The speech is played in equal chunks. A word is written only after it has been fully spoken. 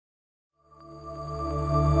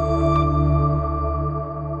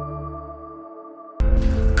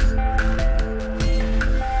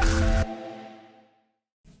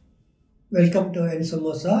Welcome to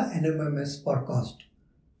NSOMASA NMMS podcast,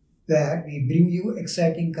 where we bring you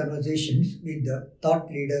exciting conversations with the thought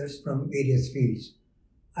leaders from various fields.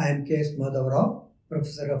 I am K.S. Madhavrao,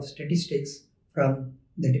 Professor of Statistics from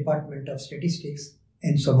the Department of Statistics,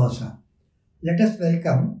 NSOMASA. Let us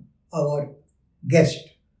welcome our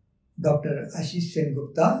guest, Dr. Ashis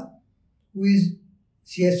SenGupta, who is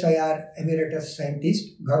CSIR Emeritus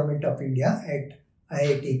Scientist, Government of India at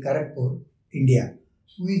IIT Kharagpur, India,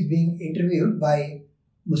 who is being interviewed by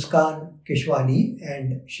Muskan Keshwani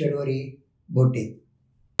and Sharwari Bote.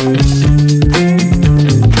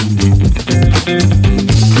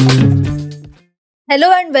 Hello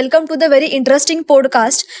and welcome to the very interesting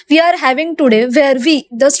podcast we are having today, where we,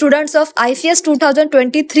 the students of ICS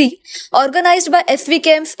 2023, organized by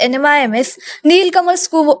SVKM's NMIMS, Neil Kamal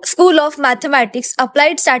School of Mathematics,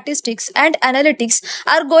 Applied Statistics and Analytics,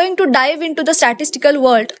 are going to dive into the statistical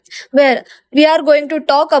world, where we are going to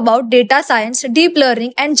talk about data science, deep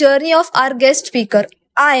learning and journey of our guest speaker.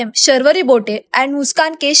 I am Sharwari Bote and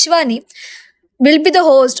Muskan Keshwani will be the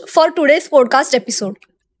host for today's podcast episode.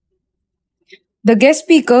 The guest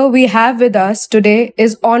speaker we have with us today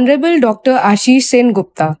is Honorable Dr. Ashis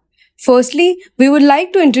SenGupta. Firstly, we would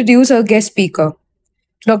like to introduce our guest speaker.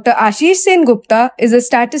 Dr. Ashis SenGupta is a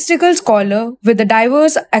statistical scholar with a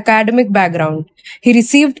diverse academic background. He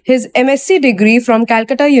received his M.Sc degree from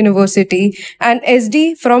Calcutta University and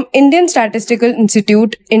S.D. from Indian Statistical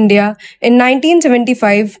Institute, India in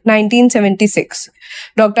 1975-1976.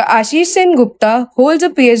 Dr. Ashis SenGupta holds a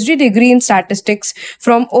Ph.D. degree in statistics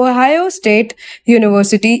from Ohio State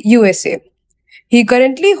University, USA. He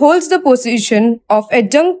currently holds the position of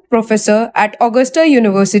Adjunct Professor at Augusta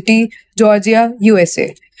University, Georgia,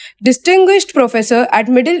 USA. Distinguished Professor at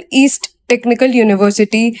Middle East Technical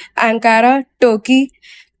University, Ankara, Turkey,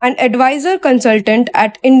 and Advisor Consultant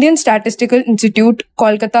at Indian Statistical Institute,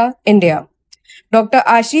 Kolkata, India. Dr.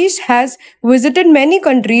 Ashis has visited many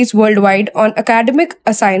countries worldwide on academic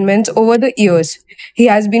assignments over the years. He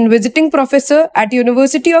has been visiting professor at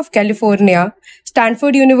University of California,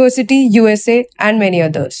 Stanford University, USA, and many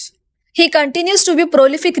others. He continues to be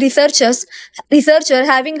prolific researcher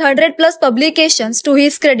having 100 plus publications to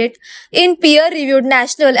his credit in peer-reviewed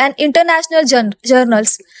national and international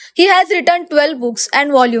journals. He has written 12 books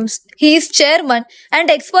and volumes. He is chairman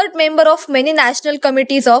and expert member of many national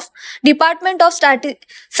committees of Department of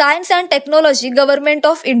Science and Technology, Government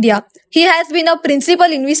of India. He has been a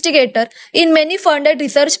principal investigator in many funded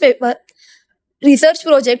research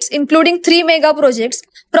projects, including 3 mega projects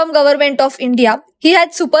from Government of India. He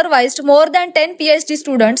had supervised more than 10 Ph.D.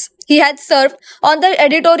 students. He had served on the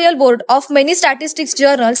editorial board of many statistics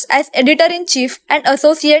journals as editor-in-chief and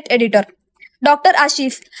associate editor. Dr.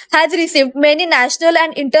 Ashis has received many national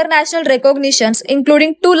and international recognitions,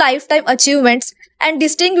 including 2 lifetime achievements and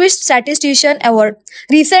Distinguished Statistician Award.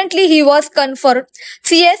 Recently, he was conferred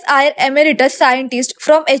CSIR Emeritus Scientist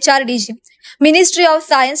from HRDG, Ministry of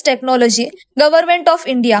Science Technology, Government of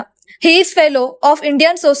India. He is Fellow of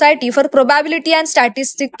Indian Society for Probability and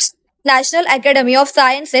Statistics, National Academy of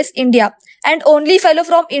Sciences, India, and only Fellow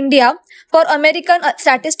from India for American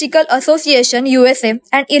Statistical Association, USA,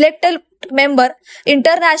 and elected member,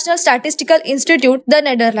 International Statistical Institute, the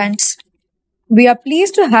Netherlands. We are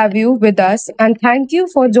pleased to have you with us and thank you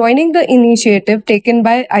for joining the initiative taken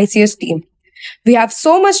by ICS team. We have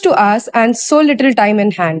so much to ask and so little time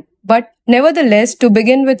in hand, but nevertheless, to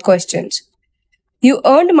begin with questions. You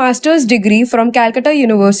earned master's degree from Calcutta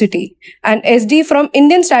University and SD from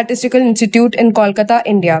Indian Statistical Institute in Kolkata,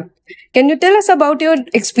 India. Can you tell us about your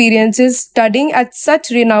experiences studying at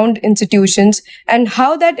such renowned institutions and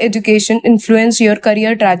how that education influenced your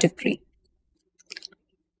career trajectory?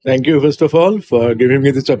 Thank you, first of all, for giving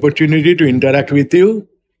me this opportunity to interact with you.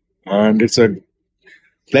 And it's a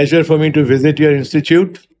pleasure for me to visit your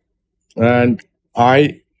institute. And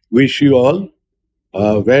I wish you all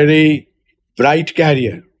a very bright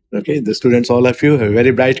career. Okay, the students, all of you, have a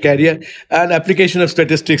very bright career and application of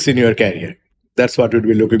statistics in your career. That's what we'll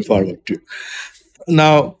be looking forward to.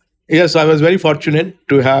 Now, yes, I was very fortunate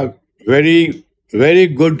to have very, very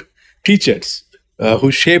good teachers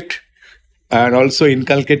who shaped and also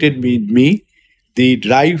inculcated me the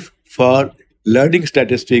drive for learning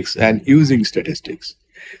statistics and using statistics.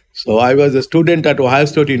 So I was a student at Ohio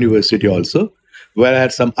State University also, where I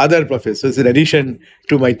had some other professors in addition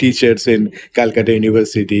to my teachers in Calcutta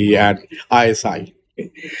University and ISI.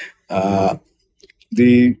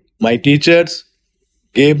 My teachers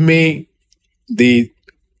gave me the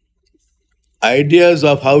ideas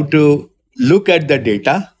of how to look at the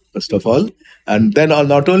data, first of all, and then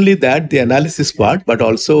not only that, the analysis part, but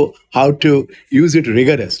also how to use it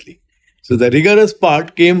rigorously. So the rigorous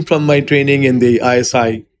part came from my training in the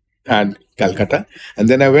ISI and Calcutta. And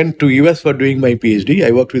then I went to US for doing my PhD.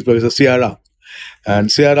 I worked with Professor C.R.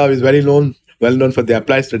 And C.R. is well known for the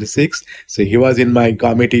applied statistics. So he was in my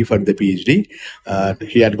committee for the PhD.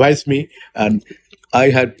 He advised me, and I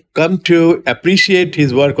had come to appreciate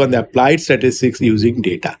his work on the applied statistics using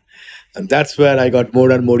data. And that's where I got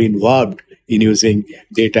more and more involved in using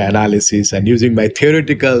data analysis and using my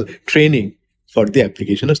theoretical training for the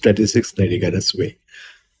application of statistics in a rigorous way.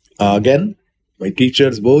 Again, my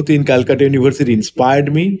teachers, both in Calcutta University,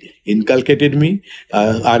 inspired me, inculcated in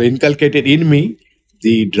me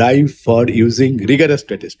the drive for using rigorous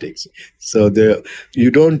statistics. So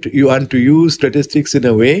you want to use statistics in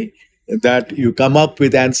a way that you come up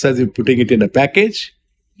with answers, you're putting it in a package,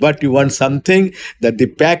 but you want something that the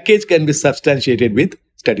package can be substantiated with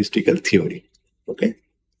statistical theory. Okay.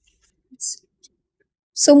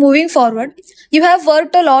 So moving forward, you have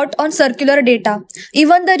worked a lot on circular data.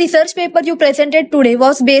 Even the research paper you presented today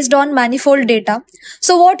was based on manifold data.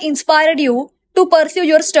 So what inspired you to pursue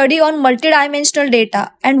your study on multidimensional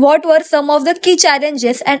data, and what were some of the key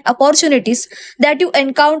challenges and opportunities that you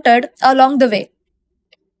encountered along the way?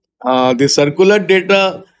 The circular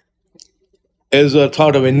data is a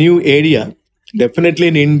thought of a new area. Definitely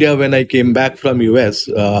in India, when I came back from US,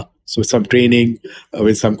 so some training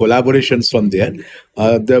with some collaborations from there,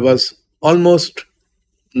 there was almost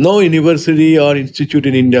no university or institute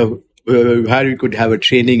in India where we could have a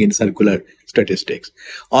training in circular statistics.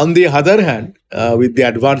 On the other hand, with the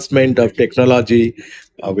advancement of technology,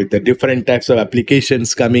 with the different types of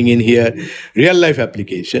applications coming in here, real life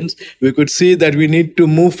applications, we could see that we need to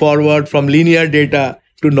move forward from linear data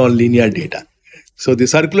to non-linear data. So the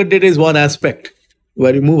circular data is one aspect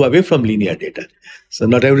where you move away from linear data. So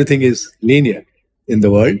not everything is linear in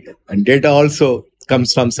the world, and data also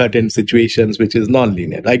comes from certain situations which is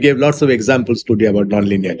non-linear. I gave lots of examples today about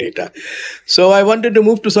non-linear data. So I wanted to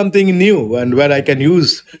move to something new and where I can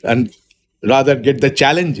use and rather get the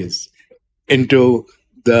challenges into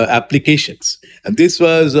the applications. And this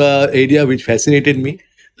was an area which fascinated me.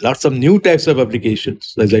 Lots of new types of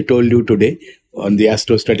applications, as I told you today, on the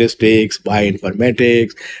astrostatistics,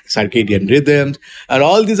 bioinformatics, circadian rhythms, and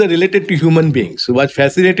all these are related to human beings. So what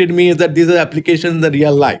fascinated me is that these are applications in the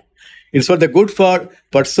real life. It's for the good for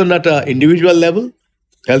person at an individual level,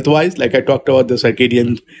 health-wise, like I talked about the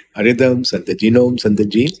circadian rhythms and the genomes and the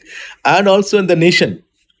genes, and also in the nation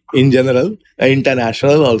in general,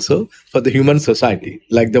 international also, for the human society,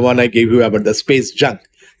 like the one I gave you about the space junk,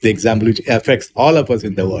 the example which affects all of us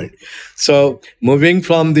in the world. So moving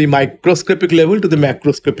from the microscopic level to the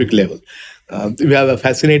macroscopic level, we have a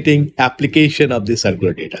fascinating application of this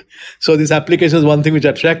circular data. So this application is one thing which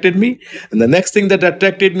attracted me. And the next thing that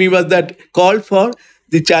attracted me was that called for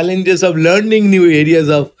the challenges of learning new areas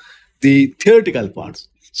of the theoretical parts.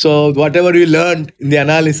 So whatever we learned in the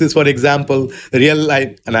analysis, for example, real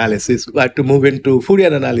life analysis, we had to move into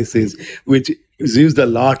Fourier analysis, which is used a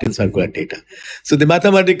lot in circular data. So the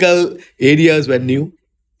mathematical areas were new,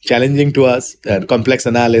 challenging to us, complex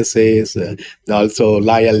analysis, also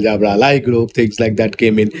Lie algebra, Lie group, things like that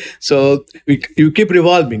came in. So you keep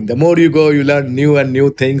revolving. The more you go, you learn new and new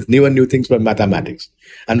things from mathematics.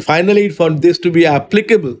 And finally, for this to be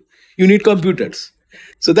applicable, you need computers.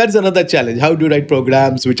 So that's another challenge. How do you write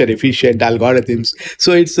programs which are efficient, algorithms?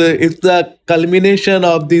 So it's the culmination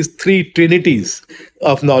of these three trinities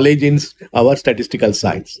of knowledge in our statistical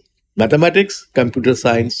science: mathematics, computer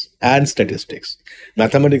science, and statistics.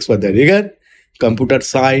 Mathematics for the rigor, computer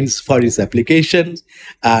science for its applications,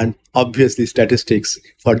 and obviously statistics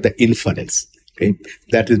for the inference. Okay,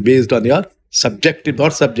 that is based on your subjective,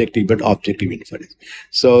 not subjective, but objective inference.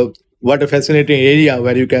 So what a fascinating area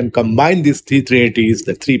where you can combine these three trinities,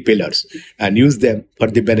 the three pillars, and use them for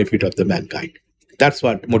the benefit of the mankind. That's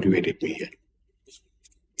what motivated me here.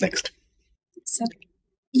 Next. Sir,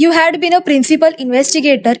 you had been a principal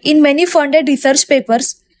investigator in many funded research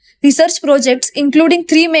papers, research projects, including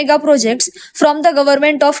 3 mega projects from the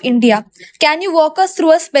Government of India. Can you walk us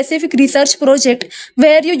through a specific research project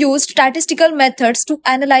where you used statistical methods to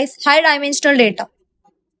analyze high-dimensional data?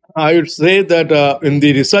 I would say that in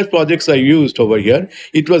the research projects I used over here,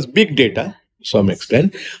 it was big data to some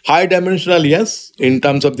extent. High dimensional, yes, in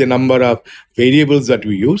terms of the number of variables that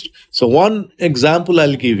we used. So one example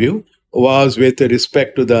I'll give you was with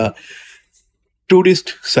respect to the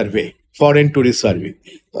tourist survey, foreign tourist survey.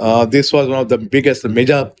 This was one of the biggest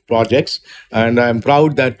major projects, and I'm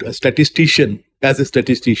proud that as a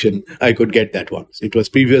statistician, I could get that one. It was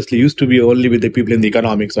previously used to be only with the people in the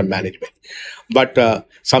economics and management. But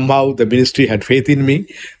somehow the ministry had faith in me,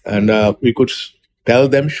 and we could tell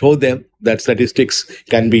them, show them that statistics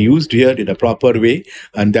can be used here in a proper way,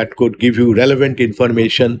 and that could give you relevant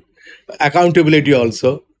information, accountability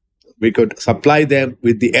also. We could supply them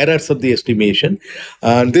with the errors of the estimation.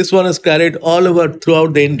 And this one is carried all over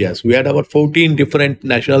throughout the India. So we had about 14 different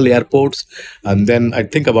national airports, and then I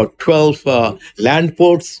think about 12 land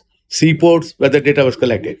ports, seaports, where the data was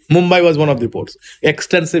collected. Mumbai was one of the ports.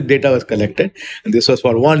 Extensive data was collected, and this was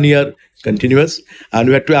for 1 year continuous. And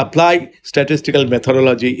we had to apply statistical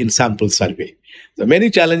methodology in sample survey. There are many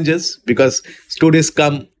challenges because tourists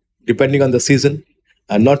come depending on the season.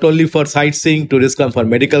 And not only for sightseeing, tourists come for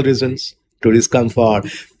medical reasons, tourists come for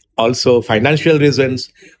also financial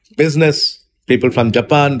reasons, business. People from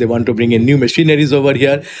Japan, they want to bring in new machineries over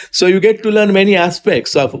here. So you get to learn many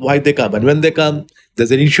aspects of why they come. And when they come,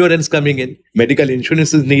 there's an insurance coming in. Medical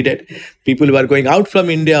insurance is needed. People who are going out from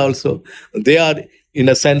India also, they are in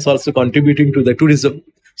a sense also contributing to the tourism.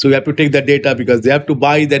 So we have to take the data because they have to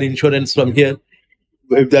buy their insurance from here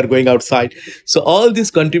if they're going outside. So all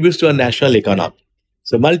this contributes to a national economy.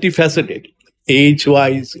 So multifaceted,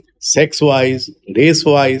 age-wise, sex-wise,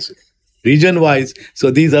 race-wise, region-wise. So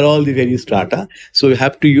these are all the various strata. So you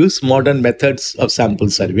have to use modern methods of sample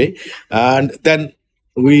survey. And then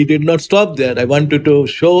we did not stop there. I wanted to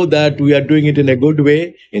show that we are doing it in a good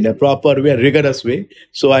way, in a proper way, a rigorous way.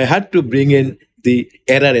 So I had to bring in the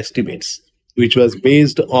error estimates, which was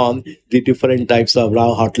based on the different types of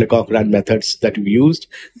Rao-Hartley-Cochrane methods that we used,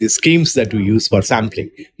 the schemes that we use for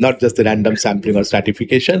sampling, not just the random sampling or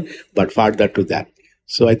stratification, but further to that.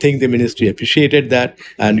 So I think the ministry appreciated that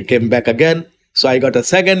and came back again. So I got a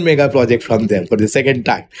second mega project from them for the second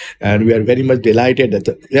time. And we are very much delighted that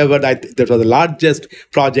that was the largest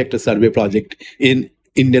project, a survey project in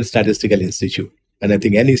Indian Statistical Institute. And I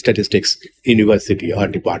think any statistics university or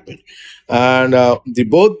department. And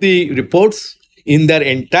both the reports in their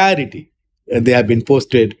entirety, they have been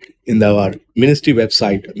posted in our ministry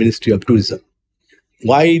website, Ministry of Tourism.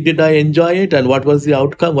 Why did I enjoy it and what was the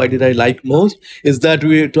outcome? Why did I like most? Is that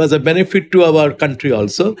it was a benefit to our country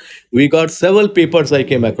also. We got several papers I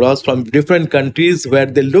came across from different countries where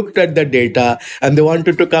they looked at the data and they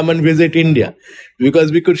wanted to come and visit India.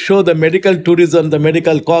 Because we could show the medical tourism, the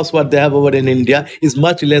medical cost what they have over in India is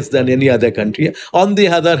much less than any other country. On the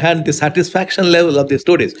other hand, the satisfaction level of the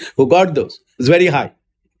students who got those is very high.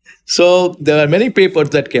 So there are many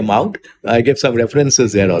papers that came out. I gave some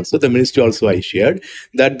references there also. The ministry also I shared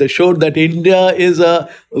that they showed that India is a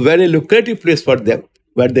very lucrative place for them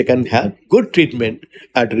where they can have good treatment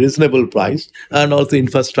at a reasonable price, and also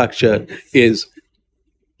infrastructure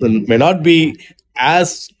may not be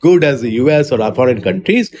as good as the US or our foreign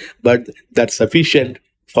countries, but that's sufficient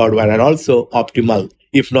for one and also optimal,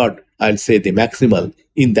 if not, I'll say the maximal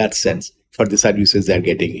in that sense for the services they're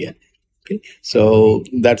getting here. Okay. So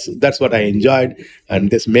that's what I enjoyed,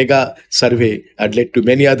 and this mega survey had led to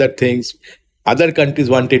many other things. Other countries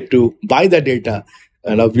wanted to buy the data,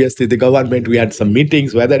 and obviously the government, we had some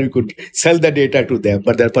meetings whether we could sell the data to them,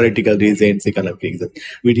 but there are political reasons, economic reasons.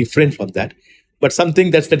 We refrain from that. But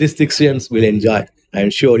something that statisticians will enjoy,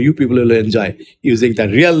 I'm sure you people will enjoy, using the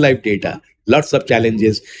real life data, lots of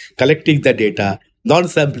challenges, collecting the data,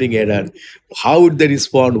 non-sampling error, how would they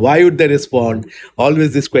respond, why would they respond,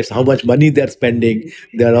 always this question, how much money they're spending.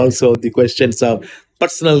 There are also the questions of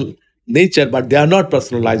personal nature, but they are not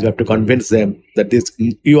personalized. You have to convince them that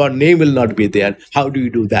your name will not be there. How do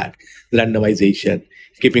you do that? Randomization,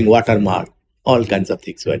 keeping watermark, all kinds of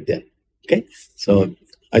things were there. Okay, so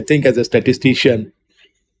I think as a statistician,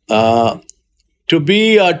 to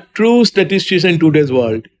be a true statistician in today's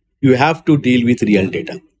world, you have to deal with real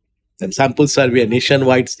data. And sample survey,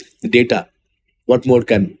 nationwide data, what more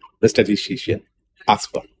can the statistician ask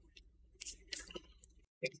for?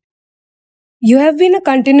 You have been a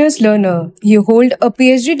continuous learner. You hold a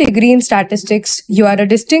PhD degree in statistics. You are a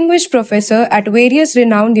distinguished professor at various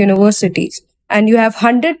renowned universities, and you have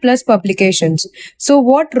 100 plus publications. So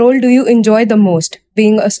what role do you enjoy the most,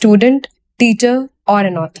 being a student, teacher, or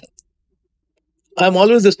an author? I'm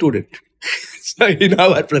always a student. So in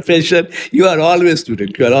our profession, you are always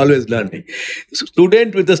student. You are always learning.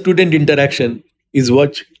 Student with the student interaction is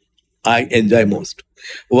what I enjoy most.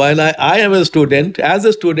 When I am a student, as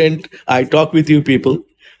a student, I talk with you people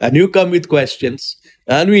and you come with questions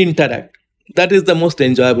and we interact. That is the most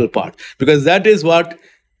enjoyable part, because that is what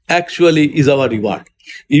actually is our reward.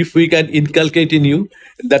 If we can inculcate in you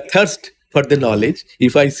the thirst for the knowledge.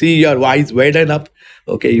 If I see your eyes widen up,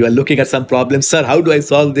 okay, you are looking at some problem. Sir, how do I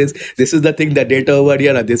solve this? This is the thing, the data over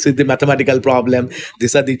here, or this is the mathematical problem.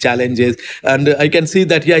 These are the challenges. And I can see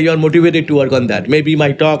that, yeah, you are motivated to work on that. Maybe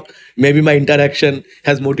my talk, maybe my interaction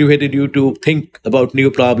has motivated you to think about new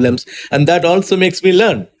problems. And that also makes me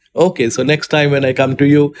learn. Okay, so next time when I come to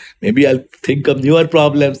you, maybe I'll think of newer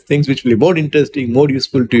problems, things which will be more interesting, more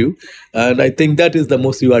useful to you. And I think that is the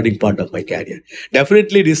most rewarding part of my career.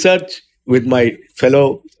 Definitely research with my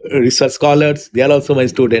fellow research scholars, they are also my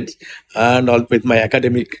students, and all with my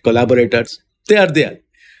academic collaborators, they are there.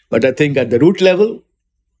 But I think at the root level,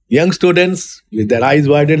 young students with their eyes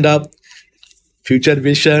widened up, future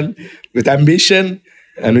vision, with ambition,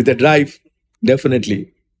 and with a drive,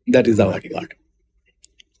 definitely that is our reward.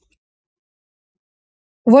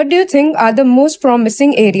 What do you think are the most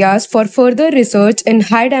promising areas for further research in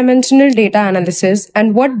high-dimensional data analysis,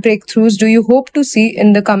 and what breakthroughs do you hope to see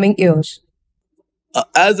in the coming years?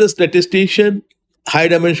 As a statistician,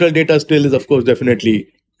 high-dimensional data still is, of course,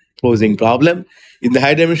 definitely posing problem. In the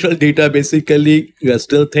high-dimensional data, basically, we are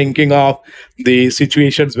still thinking of the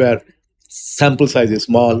situations where sample size is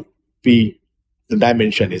small, P, the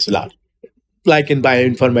dimension is large. Like in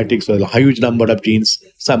bioinformatics, a huge number of genes,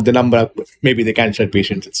 the number of maybe the cancer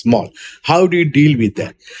patients is small. How do you deal with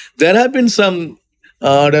that? There have been some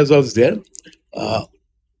results there.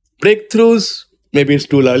 Breakthroughs, maybe it's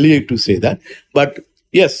too early to say that, but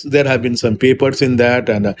yes, there have been some papers in that,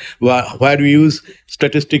 and where we use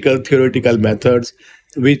statistical theoretical methods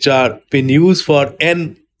which are been used for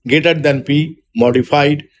n greater than p,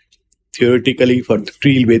 modified theoretically for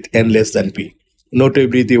deal with n less than p.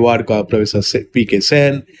 Notably, the work of Professor P.K.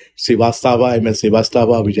 Sen, Srivastava, M.S.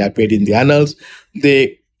 Srivastava, which appeared in the annals,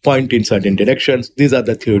 they point in certain directions. These are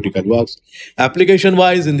the theoretical works.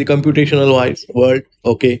 Application-wise, in the computational-wise world,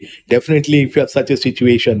 okay, definitely if you have such a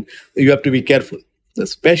situation, you have to be careful,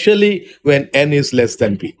 especially when n is less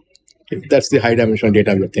than p. Okay, that's the high-dimensional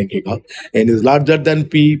data we're thinking of. N is larger than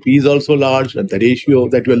p, p is also large, and the ratio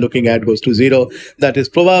that we're looking at goes to 0. That is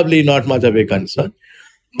probably not much of a concern.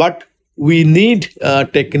 But we need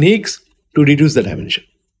techniques to reduce the dimension.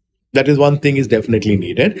 That is one thing is definitely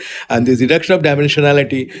needed. And this reduction of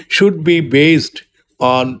dimensionality should be based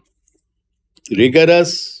on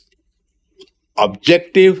rigorous,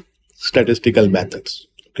 objective statistical methods.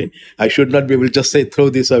 Okay, I should not be able to just say throw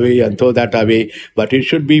this away and throw that away, but it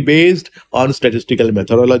should be based on statistical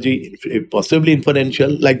methodology, possibly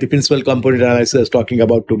inferential, like the principal component analysis I was talking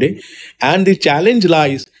about today. And the challenge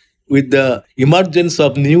lies with the emergence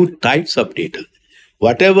of new types of data.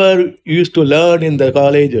 Whatever you used to learn in the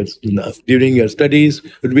colleges during your studies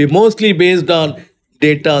would be mostly based on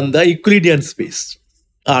data on the Euclidean space,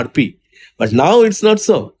 RP. But now it's not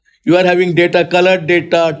so. You are having data, colored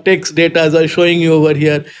data, text data, as I was showing you over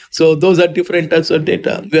here. So those are different types of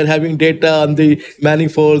data. We are having data on the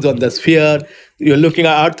manifolds, on the sphere. You're looking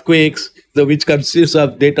at earthquakes, which consists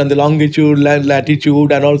of data on the longitude,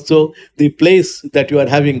 latitude, and also the place that you are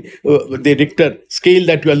having, the Richter scale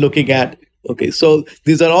that you are looking at. Okay, so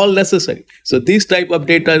these are all necessary. So these type of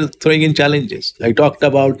data is throwing in challenges. I talked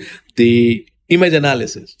about the image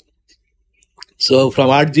analysis. So from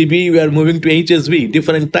RGB, we are moving to HSV,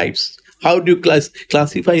 different types. How do you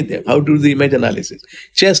classify them? How do the image analysis?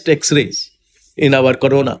 Chest X-rays in our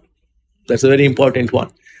corona. That's a very important one.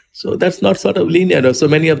 So that's not sort of linear. So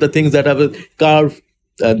many of the things that have a curve,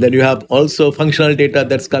 then you have also functional data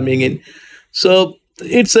that's coming in. So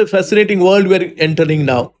it's a fascinating world we're entering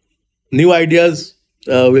now. New ideas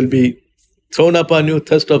will be thrown upon you,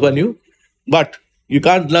 thrust upon you, but you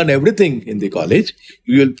can't learn everything in the college.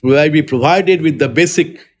 You will be provided with the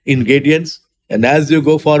basic ingredients, and as you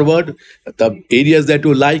go forward, the areas that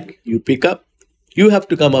you like, you pick up. You have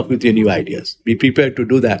to come up with your new ideas. Be prepared to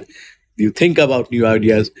do that. You think about new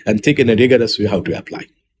ideas and think in a rigorous way how to apply.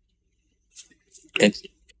 Next.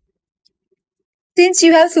 Since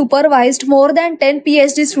you have supervised more than 10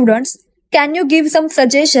 PhD students, can you give some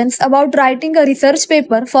suggestions about writing a research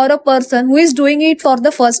paper for a person who is doing it for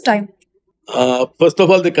the first time? First of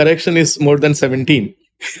all, the correction is more than 17.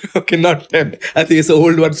 Okay, not 10. I think it's the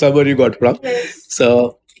old one somewhere you got from. Yes.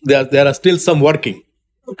 So there are still some working.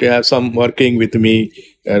 Okay, I have some working with me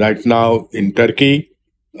right now in Turkey.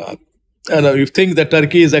 And you think that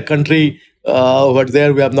Turkey is a country over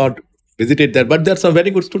there, we have not visited there, but there are some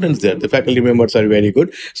very good students there. The faculty members are very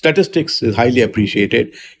good. Statistics is highly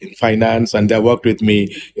appreciated in finance, and they worked with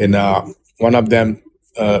me in one of them,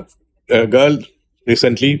 a girl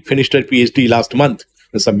recently finished her PhD last month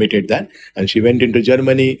and submitted that, and she went into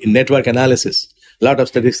Germany in network analysis, a lot of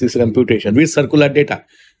statistics computation with circular data,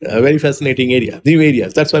 a very fascinating area, new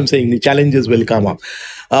areas. That's why I'm saying the challenges will come up.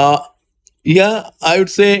 Yeah, I would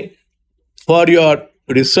say for your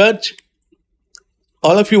research,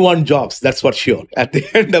 all of you want jobs. That's for sure. At the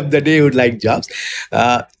end of the day, you would like jobs.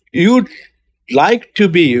 You'd like to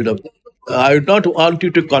be, I would not want you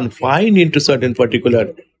to confine into certain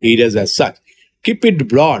particular areas as such. Keep it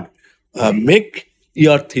broad. Make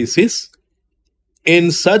your thesis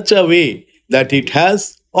in such a way that it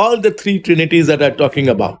has all the three trinities that I'm talking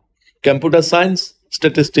about: computer science,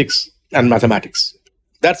 statistics, and mathematics.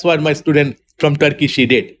 That's what my student from Turkey, she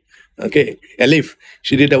did. Okay, Elif,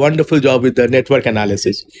 she did a wonderful job with the network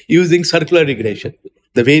analysis using circular regression,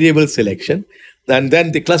 the variable selection, and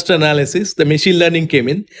then the cluster analysis, the machine learning came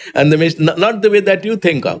in, and not the way that you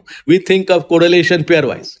think of. We think of correlation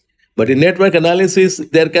pairwise, but in network analysis,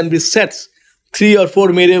 there can be sets, three or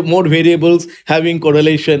four more variables having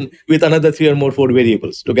correlation with another three or more four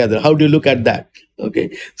variables together. How do you look at that?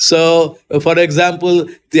 Okay, so for example,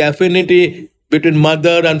 the affinity between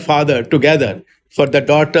mother and father together for the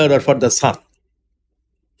daughter or for the son.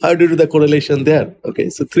 How do you do the correlation there? Okay,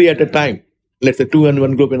 so three at a time. Let's say two in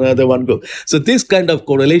one group and another one group. So these kind of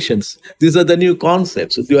correlations, these are the new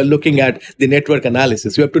concepts. If you are looking at the network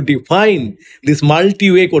analysis, you have to define these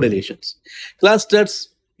multi-way correlations. Clusters,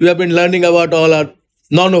 you have been learning about all are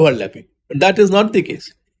non-overlapping. That is not the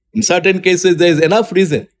case. In certain cases, there is enough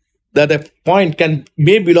reason that a point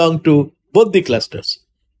may belong to both the clusters.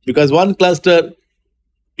 Because one cluster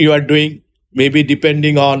you are doing maybe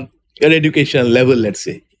depending on your educational level, let's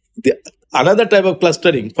say. Another type of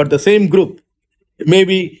clustering for the same group may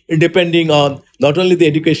be depending on not only the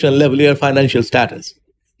educational level, your financial status.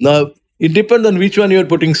 Now, it depends on which one you're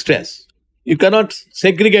putting stress. You cannot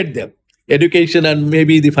segregate them. Education and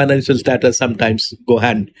maybe the financial status sometimes go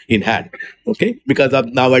hand in hand, okay? Because of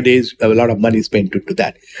nowadays, a lot of money is spent to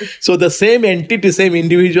that. So the same entity, same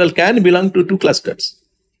individual can belong to two clusters.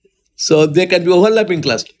 So there can be overlapping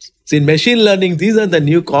clusters. So in machine learning, these are the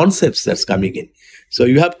new concepts that's coming in. So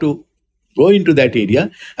you have to go into that area.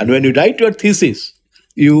 And when you write your thesis,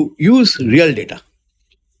 you use real data.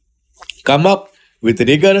 Come up with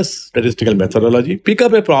rigorous statistical methodology. Pick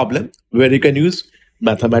up a problem where you can use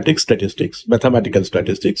mathematical statistics.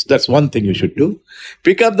 That's one thing you should do.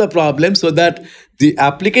 Pick up the problem so that the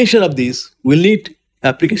application of these will need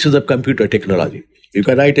applications of computer technology. You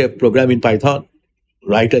can write a program in Python,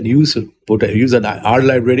 write and use an R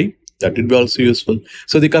library. That will be also useful.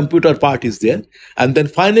 So the computer part is there. And then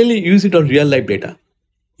finally use it on real life data.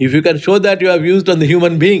 If you can show that you have used on the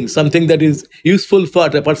human being, something that is useful for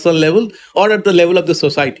at a personal level or at the level of the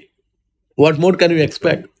society, what more can you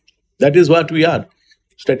expect? That is what we are.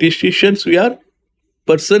 Statisticians, we are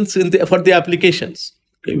persons for the applications.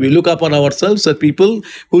 Okay? We look upon ourselves as people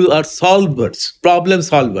who are solvers, problem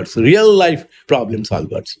solvers, real life problem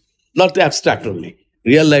solvers, not abstract only.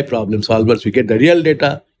 Real life problem solvers. We get the real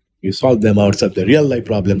data, you solve them out of the real life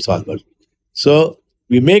problem solvers. So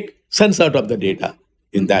we make sense out of the data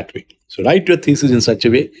in that way. So write your thesis in such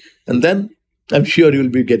a way, and then I'm sure you'll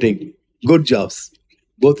be getting good jobs,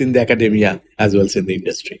 both in the academia as well as in the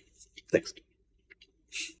industry. Next.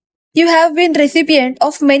 You have been recipient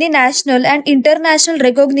of many national and international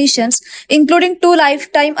recognitions, including 2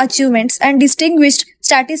 lifetime achievements and distinguished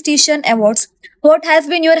statistician awards. What has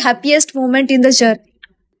been your happiest moment in the journey?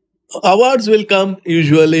 Awards will come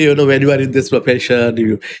usually, when you are in this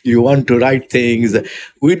profession, you want to write things.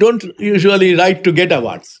 We don't usually write to get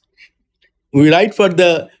awards. We write for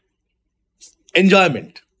the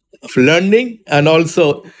enjoyment of learning and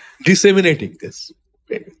also disseminating this.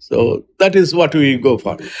 Okay. So that is what we go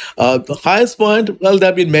for. The highest point, well, there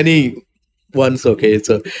have been many ones. Okay,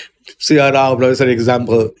 so CSIR Professor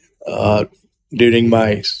example, during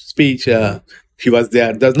my speech, he was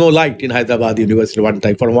there. There's no light in Hyderabad University one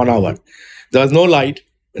time for 1 hour. There was no light.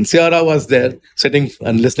 And CSIR was there sitting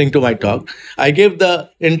and listening to my talk. I gave the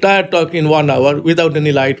entire talk in 1 hour without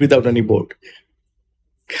any light, without any board.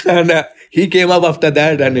 And he came up after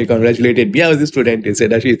that and he congratulated me. I was a student. He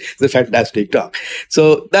said, Ashis, it's a fantastic talk.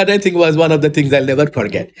 So that, I think, was one of the things I'll never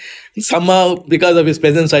forget. Somehow, because of his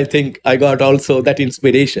presence, I think I got also that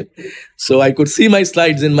inspiration. So I could see my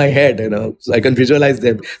slides in my head, so I can visualize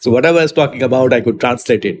them. So whatever I was talking about, I could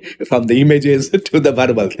translate it from the images to the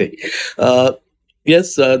verbal thing.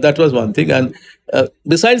 Yes, that was one thing. And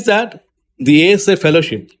besides that, the ASA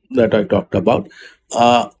fellowship that I talked about,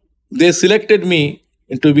 they selected me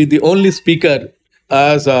to be the only speaker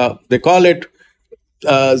as they call it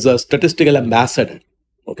as a statistical ambassador.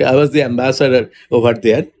 Okay, I was the ambassador over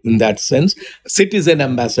there in that sense. Citizen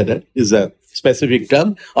ambassador is a specific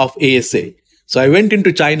term of ASA. So I went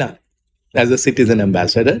into China as a citizen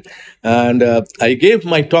ambassador, and I gave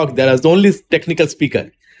my talk there as the only technical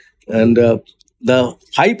speaker. And the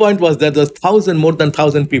high point was that there was more than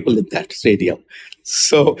 1,000 people in that stadium.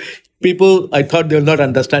 So people, I thought they will not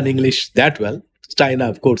understand English that well. China,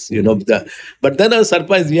 of course, but then I was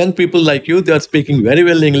surprised, young people like you, they are speaking very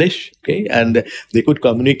well English, okay, and they could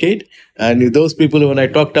communicate. And those people, when I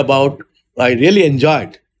talked about, I really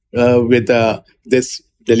enjoyed with this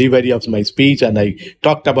delivery of my speech, and I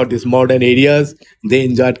talked about these modern areas. They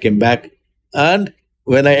enjoyed, came back. And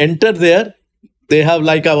when I entered there, they have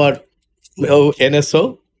like our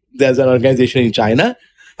NSO, there's an organization in China.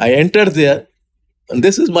 I entered there, and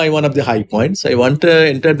this is one of the high points. I want to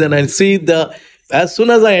enter there and see as soon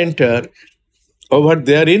as I enter, over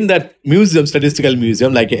there in that museum, statistical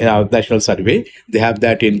museum, like our National Survey, they have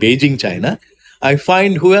that in Beijing, China. I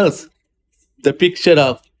find who else? The picture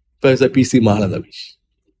of Professor P.C. Mahalanobis.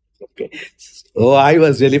 Okay. So I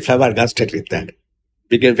was really flabbergasted with that.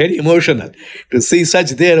 Became very emotional to see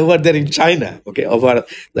such there over there in China. Okay.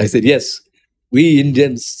 I said, yes, we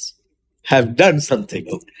Indians have done something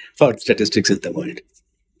for statistics in the world.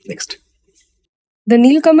 Next. The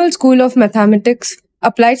Nilkamal School of Mathematics,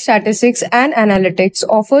 Applied Statistics and Analytics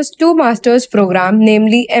offers 2 master's programs,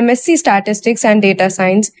 namely M.Sc Statistics and Data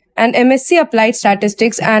Science and M.Sc Applied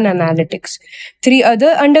Statistics and Analytics. 3 other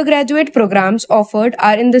undergraduate programs offered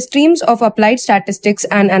are in the streams of Applied Statistics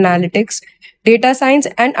and Analytics, Data Science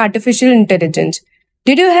and Artificial Intelligence.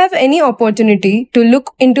 Did you have any opportunity to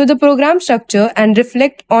look into the program structure and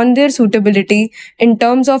reflect on their suitability in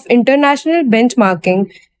terms of international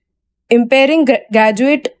benchmarking, impairing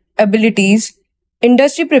graduate abilities,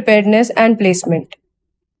 industry preparedness, and placement?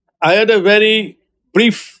 I had a very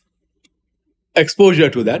brief exposure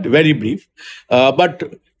to that, very brief, but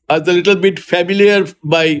I was a little bit familiar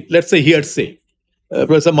by, let's say, hearsay.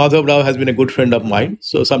 Professor Madhav Rao has been a good friend of mine,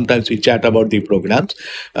 so sometimes we chat about the programs.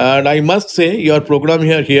 And I must say, your program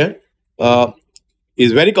here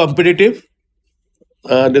is very competitive.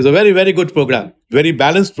 There's a very, very good program, very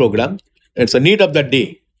balanced program. It's a need of the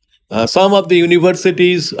day. Some of the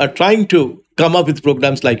universities are trying to come up with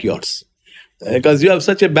programs like yours because you have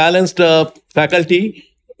such a balanced faculty,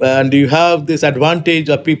 and you have this advantage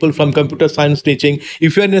of people from computer science teaching.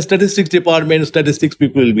 If you're in a statistics department, statistics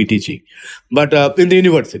people will be teaching, but in the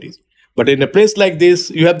universities. But in a place like this,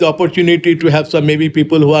 you have the opportunity to have some maybe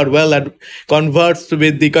people who are well conversed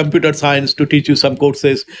with the computer science to teach you some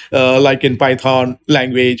courses like in Python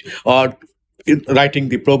language, or in writing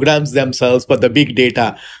the programs themselves for the big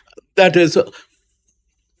data. That is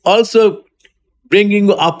also bringing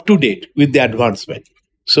you up to date with the advancement.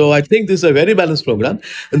 So I think this is a very balanced program.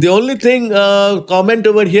 And the only thing, comment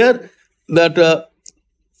over here, that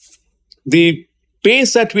the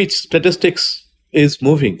pace at which statistics is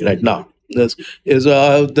moving right now the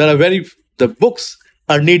books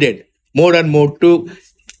are needed more and more to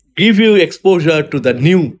give you exposure to the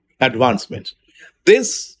new advancements.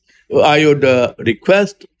 This I would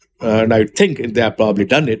request, and I think they have probably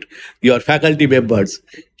done it, your faculty members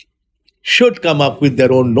should come up with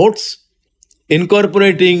their own notes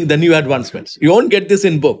incorporating the new advancements. You won't get this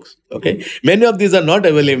in books, okay? Many of these are not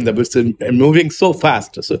available in the books and moving so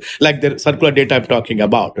fast. So, like the circular data I'm talking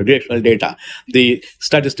about, the directional data, the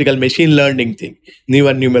statistical machine learning thing, new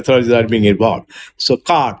methodologies are being evolved. So,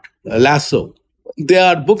 CART, Lasso, they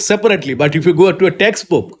are books separately, but if you go to a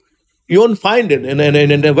textbook, you won't find it.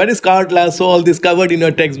 And where is CART, Lasso, all this covered in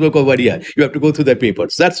your textbook over here? You have to go through the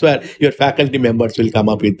papers. That's where your faculty members will come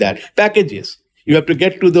up with that. Packages. You have to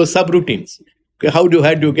get to those subroutines. How do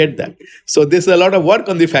you get that? So there's a lot of work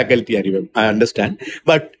on the faculty, I understand,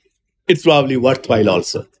 but it's probably worthwhile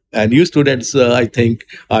also. And you students, I think,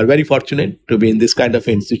 are very fortunate to be in this kind of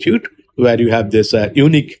institute where you have this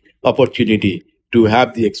unique opportunity to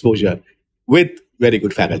have the exposure with very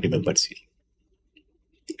good faculty members here.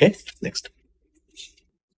 Okay, next.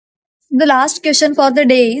 The last question for the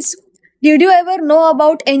day is, did you ever know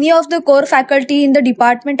about any of the core faculty in the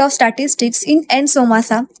Department of Statistics in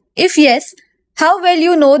NSOMASA? If yes, how well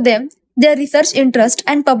you know them, their research interest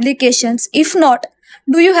and publications? If not,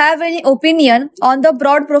 do you have any opinion on the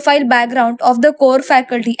broad profile background of the core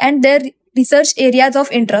faculty and their research areas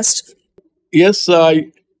of interest? Yes,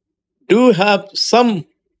 I do have some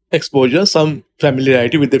exposure, some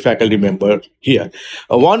familiarity with the faculty member here.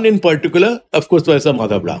 One in particular, of course, Professor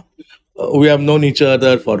Madhav Rao. We have known each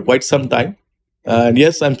other for quite some time. And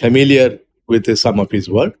yes, I'm familiar with some of his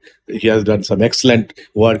work. He has done some excellent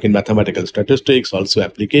work in mathematical statistics, also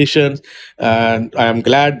applications. And I am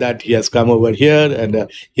glad that he has come over here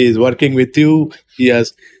and he is working with you. He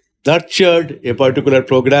has nurtured a particular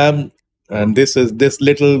program. And this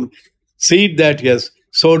little seed that he has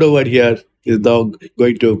sowed over here is now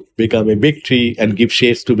going to become a big tree and give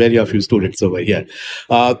shades to many of you students over here.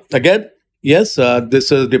 Again, Yes, this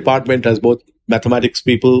department has both mathematics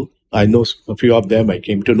people. I know a few of them. I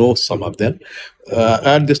came to know some of them.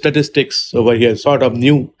 And the statistics over here, sort of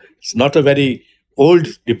new. It's not a very old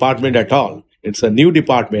department at all. It's a new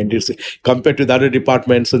department. It's compared to the other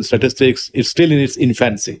departments in statistics, it's still in its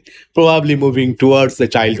infancy, probably moving towards the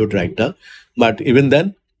childhood right now. But even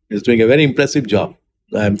then, it's doing a very impressive job.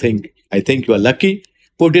 I think you are lucky.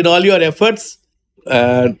 Put in all your efforts.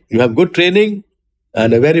 You have good training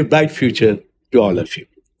and a very bright future to all of you.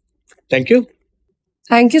 Thank you.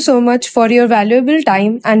 Thank you so much for your valuable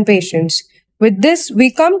time and patience. With this,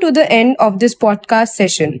 we come to the end of this podcast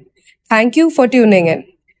session. Thank you for tuning in.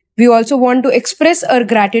 We also want to express our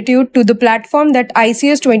gratitude to the platform that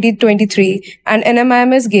ICS 2023 and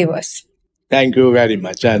NMIMS gave us. Thank you very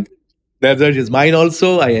much. And the pleasure is mine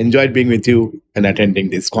also. I enjoyed being with you and attending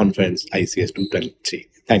this conference, ICS 2023.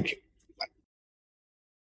 Thank you.